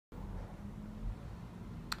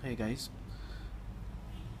Hey guys,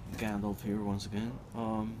 Gandalf here once again.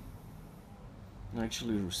 I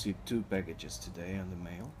actually received two packages today on the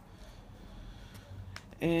mail,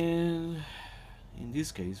 and in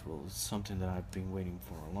this case, well, it's something that I've been waiting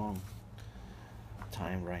for a long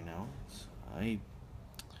time right now. I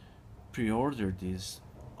pre-ordered this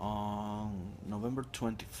on November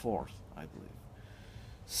 24th, I believe.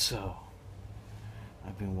 So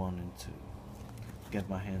I've been wanting to get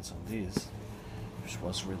my hands on this, which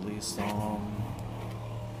was released on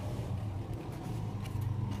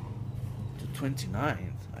the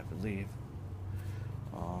 29th, I believe,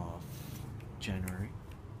 of January.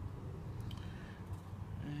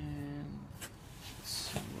 And let's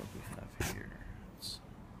see what we have here.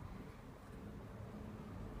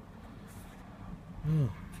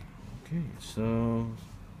 Okay, so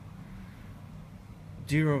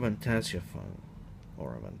dear Avantasia Fund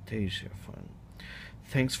or Avantasia Fund,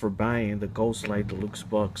 thanks for buying the Ghostlight Deluxe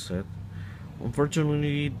box set.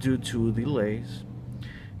 Unfortunately, due to delays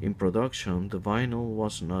in production, the vinyl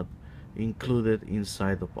was not included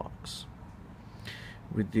inside the box.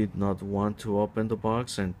 We did not want to open the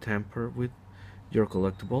box and tamper with your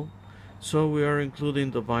collectible, so we are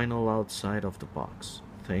including the vinyl outside of the box.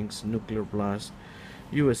 Thanks, Nuclear Blast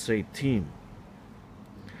USA team.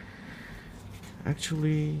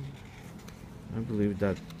 Actually, I believe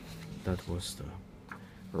that was the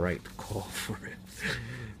right call for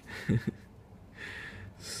it.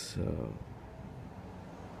 So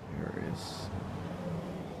here is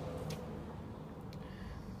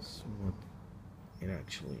what it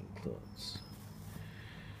actually includes.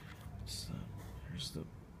 So here's the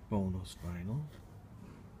bonus vinyl.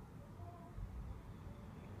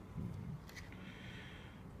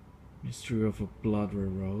 Mystery of a Blood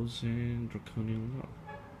Red Rose and Draconian Love.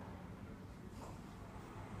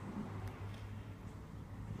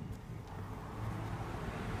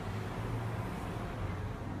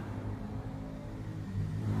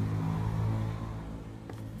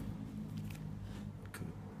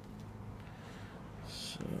 Good.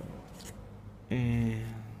 So, and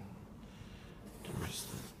there's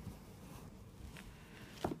the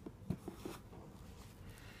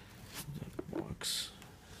box.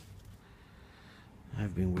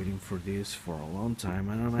 I've been waiting for this for a long time,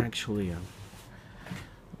 and I'm actually I'm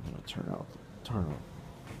gonna turn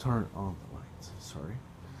on the lights. Sorry,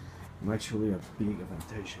 I'm actually a big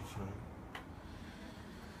Avantasia fan.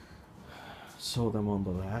 Saw them on the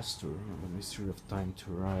last tour, on the Mystery of Time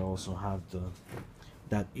tour. I also have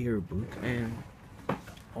that earbook and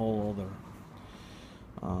all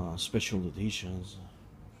other special editions.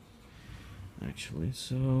 Actually,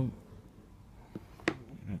 so it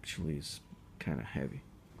actually is kind of heavy.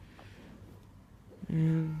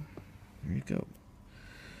 And there you go.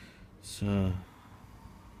 So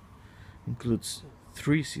includes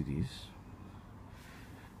 3 CDs.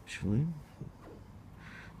 Actually,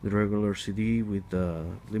 the regular CD with the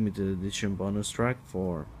limited edition bonus track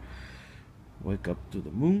for Wake Up to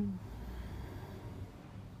the Moon.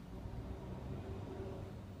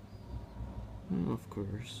 And of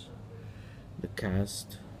course, the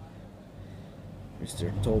cast,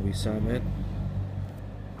 Mr. Toby Sammet.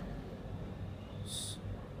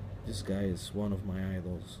 This guy is one of my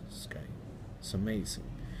idols. This guy is amazing.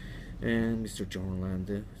 And Mr. John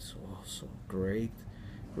Lande is also great.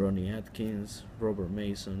 Ronnie Atkins, Robert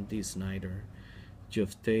Mason, Dee Snider,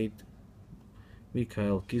 Jeff Tate,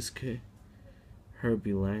 Mikhail Kiske,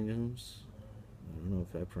 Herbie Langhams, I don't know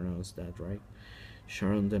if I pronounced that right,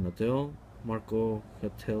 Sharon Donatel, Marco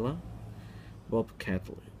Catella, Bob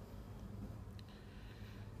Catley.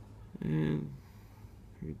 And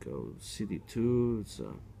here we go, CD2, it's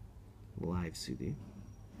a live CD,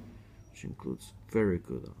 which includes very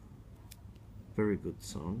good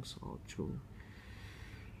songs actually.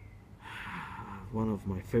 One of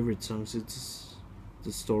my favorite songs, it's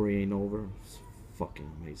The Story Ain't Over. It's a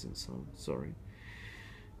fucking amazing song, sorry.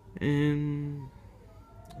 And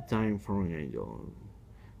Dying for an Angel,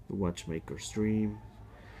 The Watchmaker's Dream,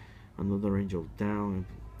 Another Angel Down.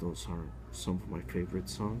 Those are some of my favorite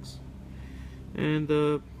songs. And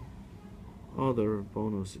the other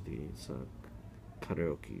bonus CD is a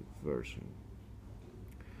karaoke version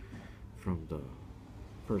from the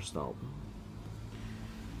first album.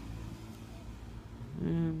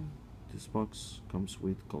 And this box comes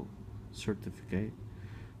with certificate,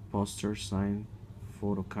 poster, signed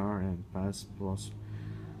photo card, and pass plus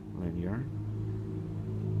lanyard.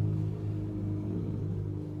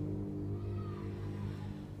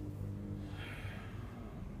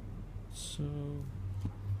 So I'm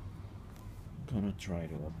gonna try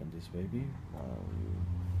to open this baby while you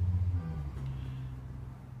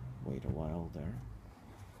wait a while there.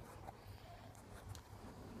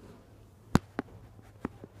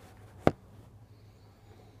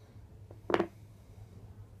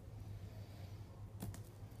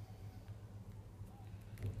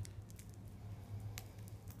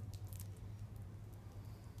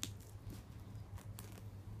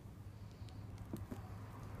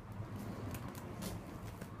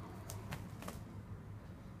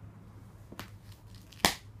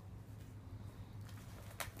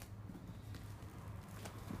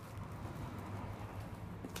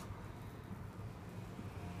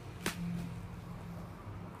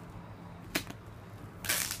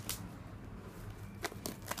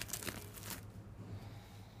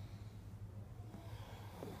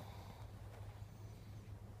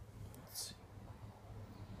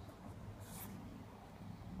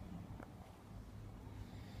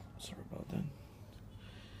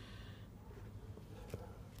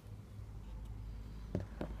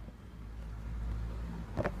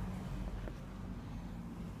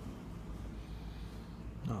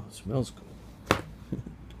 smells good.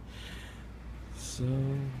 So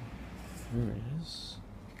here it is.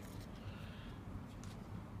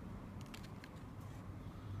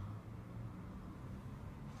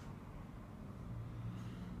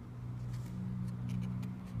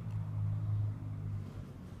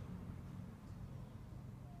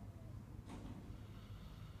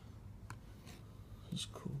 It's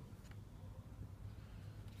cool.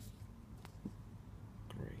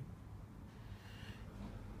 Great.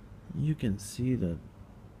 You can see that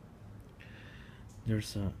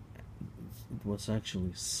there's a, it was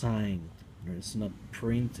actually signed. It's not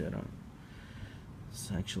printed on.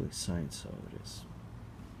 It's actually signed, so it is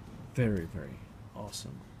very, very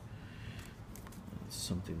awesome. It's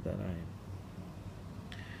something that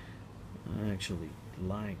I actually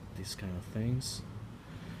like these kind of things.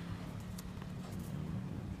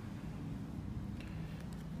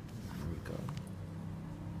 Here we go.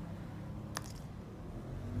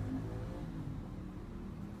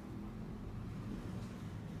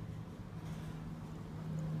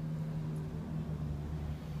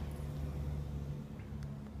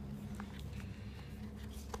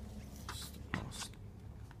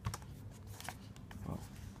 Oh,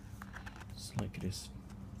 it's like it is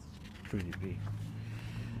pretty big.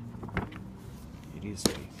 It is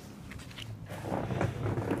big.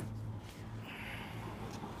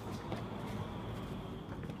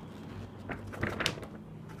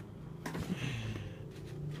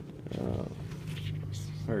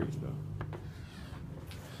 There you go.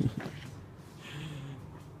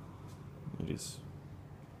 It is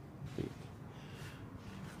big.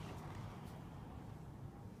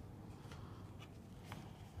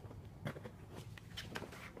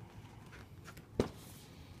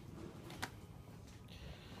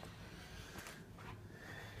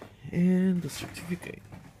 And the certificate.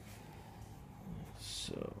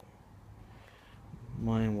 So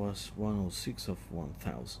mine was 106 of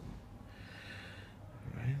 1000.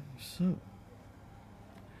 Right, so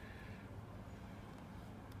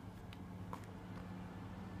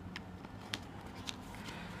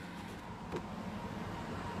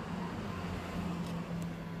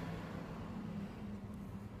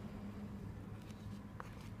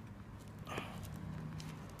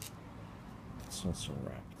it's also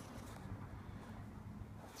wrapped.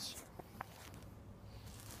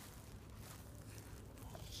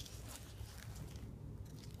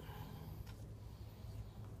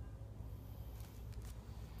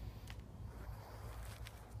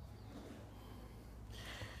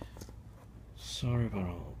 Sorry about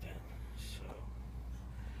all of that. So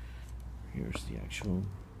here's the actual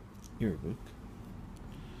earbook.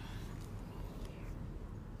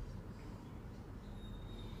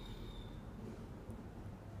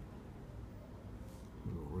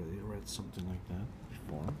 I've already read something like that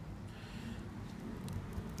before.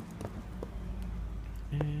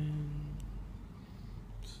 And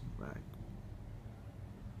it's back.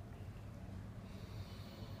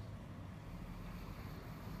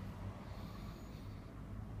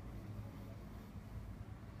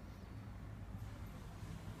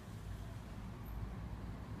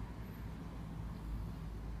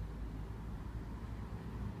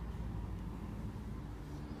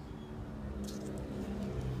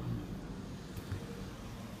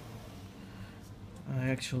 I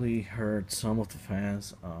actually heard some of the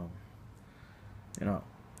fans, you know,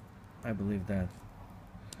 I believe that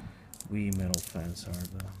we metal fans are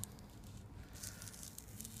the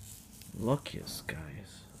luckiest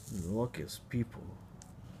guys, the luckiest people,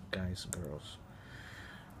 guys and girls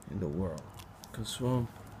in the world. Because, well,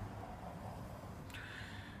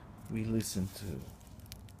 we listen to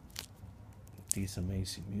this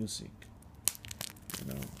amazing music, you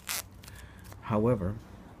know. However,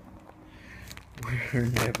 we're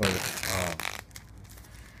never uh,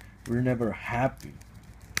 we're never happy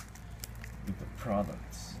with the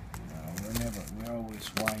products. You know, we're always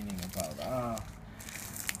whining about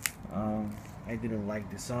I didn't like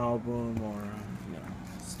this album, or you know,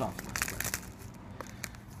 stuff like that.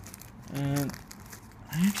 And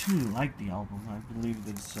I actually like the album. I believe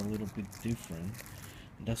that it's a little bit different.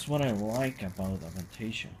 That's what I like about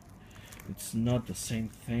Avantasia. It's not the same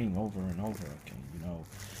thing over and over again. You know,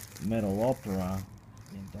 metal opera,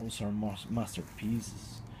 and those are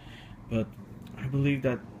masterpieces. But I believe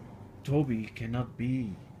that Toby cannot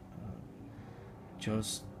be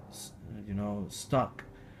just you know, stuck,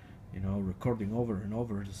 you know, recording over and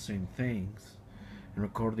over the same things, and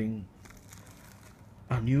recording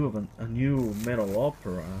a new metal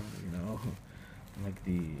opera, you know, like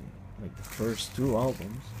the first two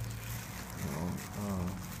albums, you know,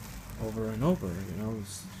 over and over. You know,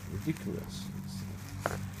 it's ridiculous.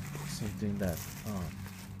 It's something that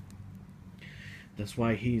That's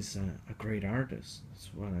why he's a great artist.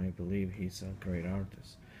 That's why I believe he's a great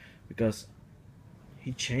artist, because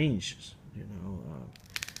he changes.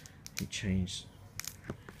 He changed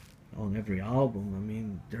on every album. I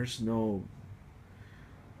mean, there's no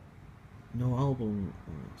album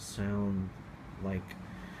sound like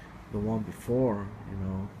the one before.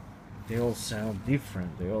 They all sound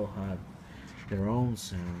different. They all have their own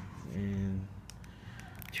sound, and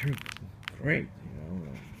they're great.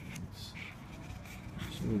 It's,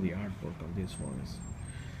 it's really the artwork on this one is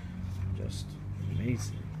just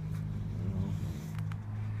amazing.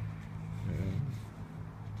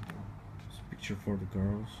 It's a picture for the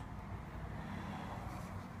girls.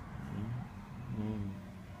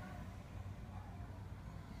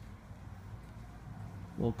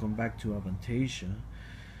 Welcome back to Avantasia.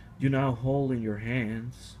 You now hold in your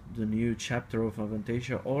hands the new chapter of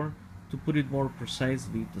Avantasia, or to put it more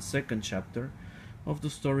precisely, the second chapter of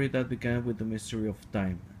the story that began with the mystery of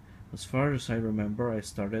time. As far as I remember, I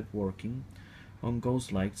started working on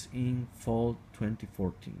Ghostlights in fall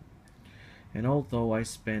 2014. And although I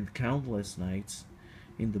spent countless nights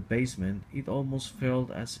in the basement, it almost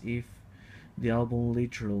felt as if the album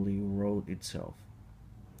literally wrote itself.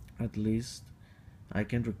 At least, I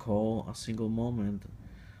can recall a single moment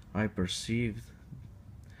I perceived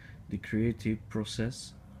the creative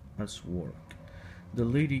process as work. The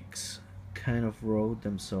lyrics kind of wrote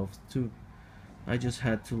themselves too. I just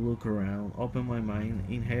had to look around, open my mind,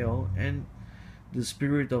 inhale, and the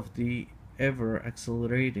spirit of the ever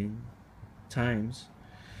accelerating times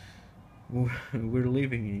we're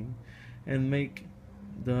living in, and make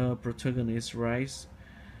the protagonist rise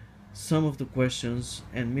some of the questions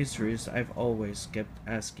and mysteries I've always kept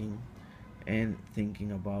asking and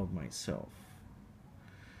thinking about myself.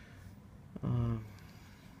 Uh,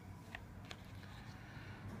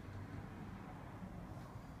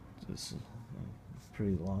 this is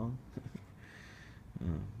pretty long.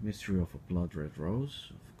 Mystery of a Blood Red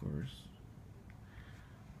Rose, of course.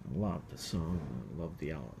 I love the song. I love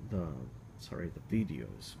the video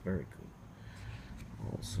is very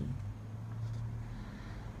good. Also,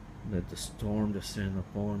 Let the Storm Descend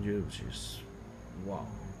Upon You, which is wow,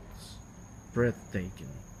 it's breathtaking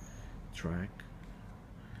track.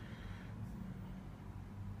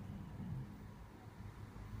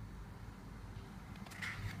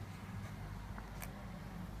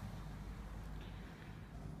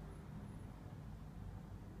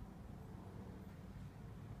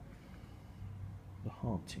 The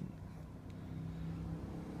Haunting.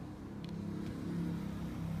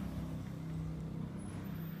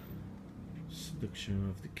 Seduction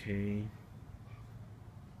of Decay.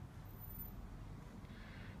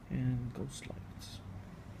 And Ghostlights.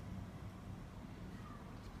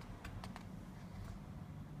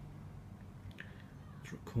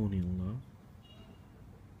 Draconian Love.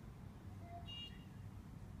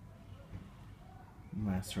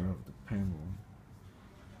 Master of the Pendulum.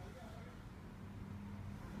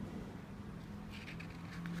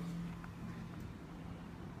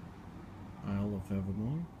 Isle of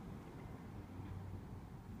Evermore.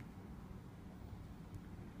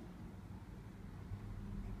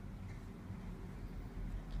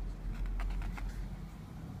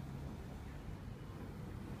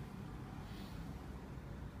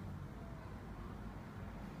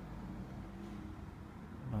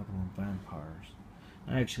 Babylon Vampires.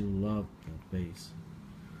 I actually love that bass.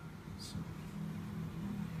 So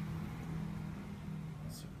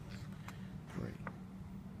great.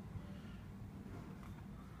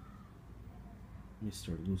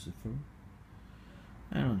 Mr. Lucifer.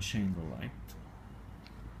 And Unchain the Light.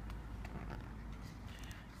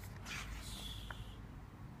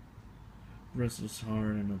 Restless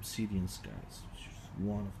Heart and Obsidian Skies, which is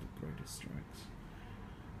one of the greatest tracks.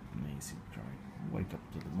 Amazing track. Wake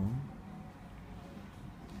Up to the Moon.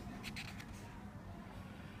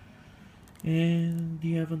 And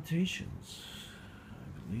the Avantasians,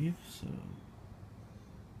 I believe. So,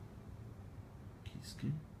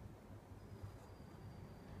 Kiske,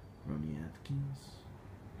 Ronnie Atkins,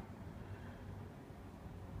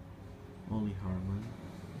 Ollie Harman,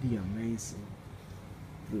 the amazing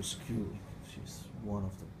Bruce Kulick. She's one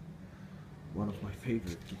of my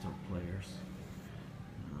favorite guitar players.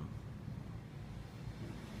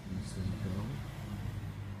 Girl,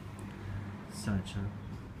 Sacha,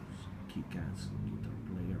 kick-ass guitar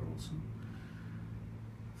player also.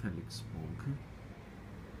 Felix Bonke,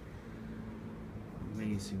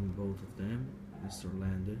 amazing both of them, Mr.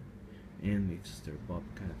 Lande and Mr. Bob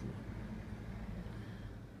Catley.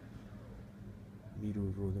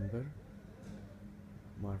 Miru Rodenberg,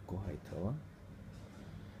 Marco Haitala,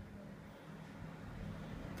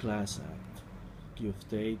 Class Act youth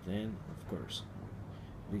date, and of course,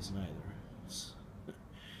 this neither. It's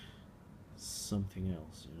something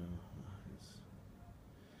else, you know.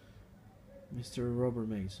 It's Mr. Robert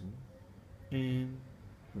Mason and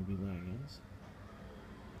Ruby Lyons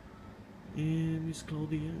and Miss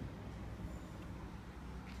Claudia.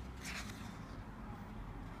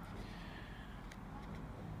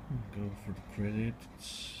 Go for the credits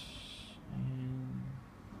and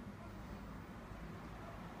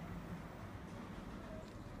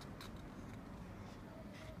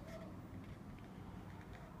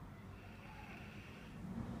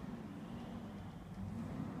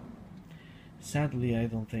sadly I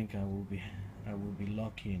don't think I will be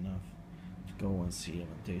lucky enough to go and see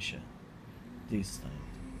Avantasia this time.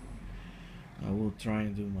 I will try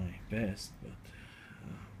and do my best, but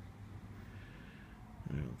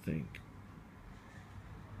I don't think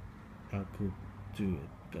I could do it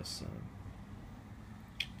because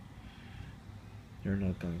they're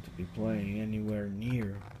not going to be playing anywhere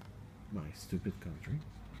near my stupid country.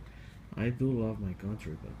 I do love my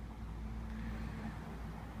country, but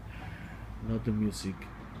not the music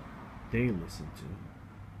they listen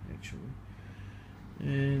to, actually.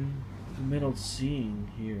 And the metal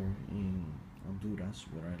scene here in Honduras,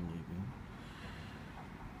 where I live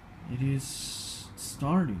in, it is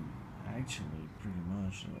starting, actually, pretty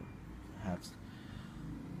much. Have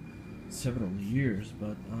several years,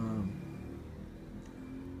 but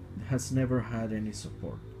it has never had any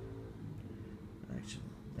support.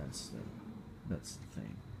 Actually, that's the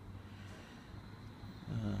thing.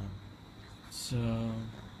 So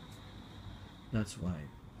that's why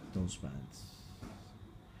those bands,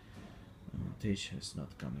 Avantasia is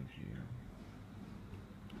not coming here.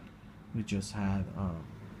 We just had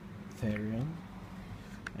Therion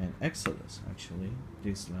and Exodus actually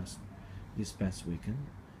this past weekend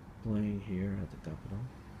playing here at the capital.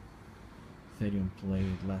 Therion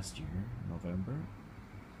played last year, November,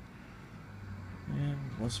 and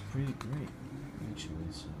was pretty great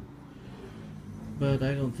actually. So, but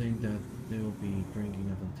I don't think that they will be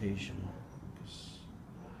bringing Avantasia because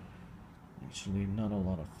actually not a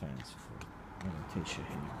lot of fans for Avantasia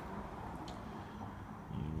here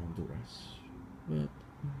in Honduras. But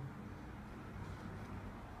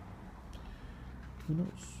who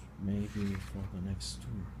knows? Maybe for the next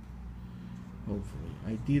tour. Hopefully,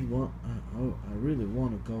 I really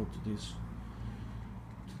want to go to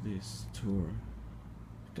this tour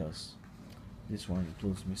because this one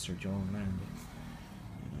includes Mr. John Landy.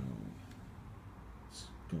 You know, it's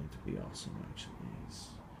going to be awesome. Actually, he's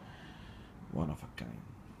one of a kind.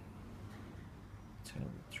 Tell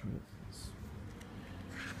the truth, it's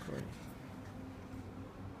great.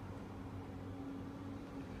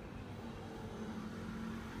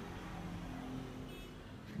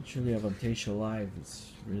 Actually, Avantasia Live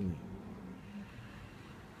is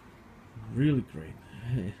really great.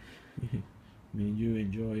 I mean, you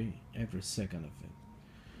enjoy every second of it.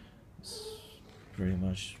 It's pretty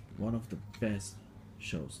much one of the best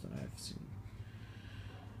shows that I've seen.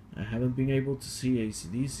 I haven't been able to see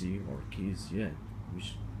AC/DC or Kiss yet,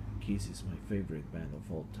 which Kiss is my favorite band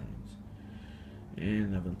of all times.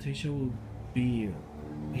 And Avantasia will be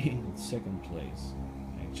in second place,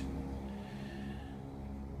 actually.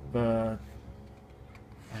 But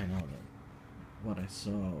I know that what I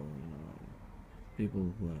saw,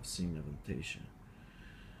 people who have seen Avantasia,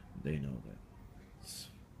 they know that it's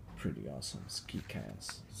pretty awesome. It's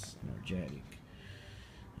kick-ass, it's energetic,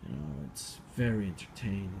 it's very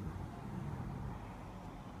entertaining.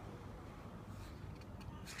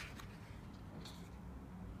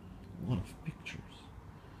 A lot of pictures,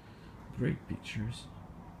 great pictures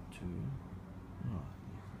too.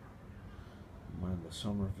 Amanda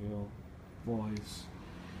Somerville voice,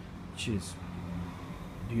 she's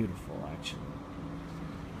beautiful actually.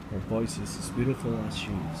 Her voice is as beautiful as she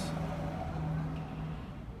is.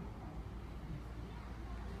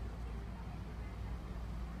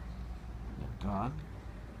 The God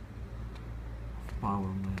of Power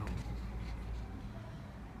Metal,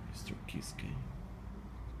 Mr. Kiske.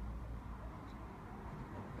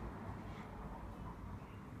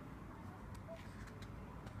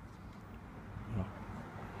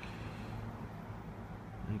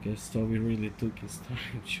 I guess Toby really took his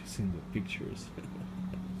time choosing the pictures.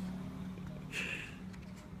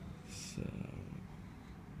 So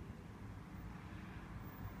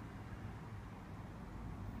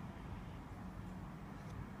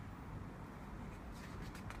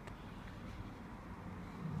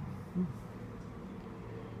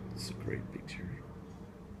it's a great picture.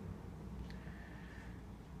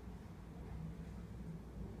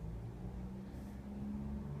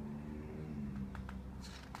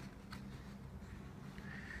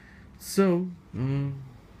 So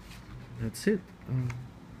that's it.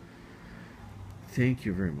 Thank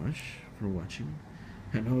you very much for watching.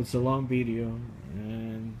 I know it's a long video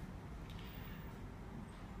and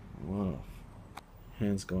a lot of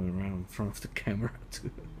hands going around in front of the camera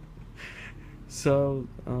too. So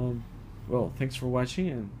well, thanks for watching,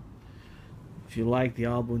 and if you like the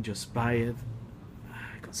album, just buy it.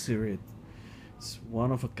 I consider it, it's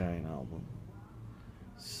one of a kind album.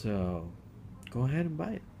 So go ahead and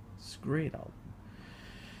buy it. It's a great album.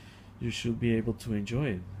 You should be able to enjoy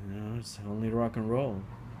it. It's only rock and roll.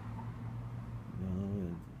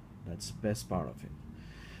 And that's the best part of it.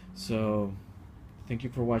 So thank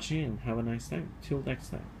you for watching and have a nice time. Till next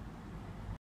time.